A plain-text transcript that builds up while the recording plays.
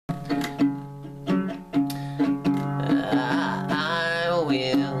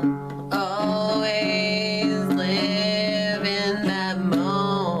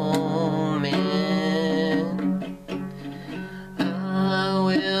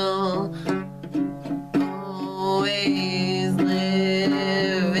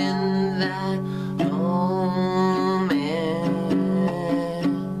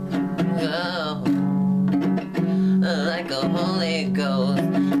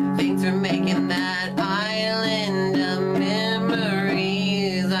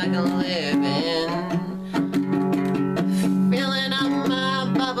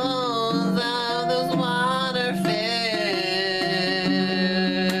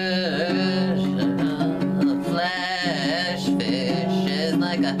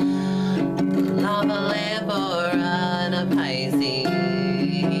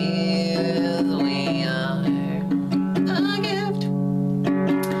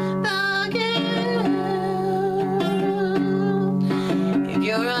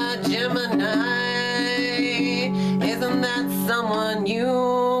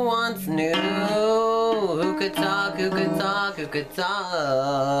who could talk, who could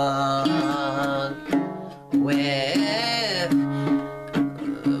talk with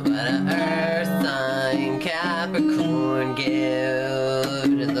but an earth sign Capricorn give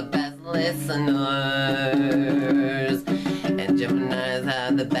to the best listeners, and Geminis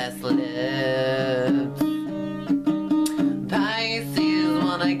have the best lips. Pisces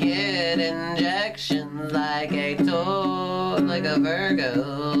wanna get injections like a like a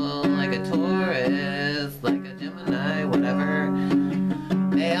Virgo, like a Taurus, like a Gemini, whatever.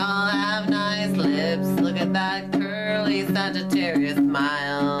 They all have nice lips. Look at that curly Sagittarius smile.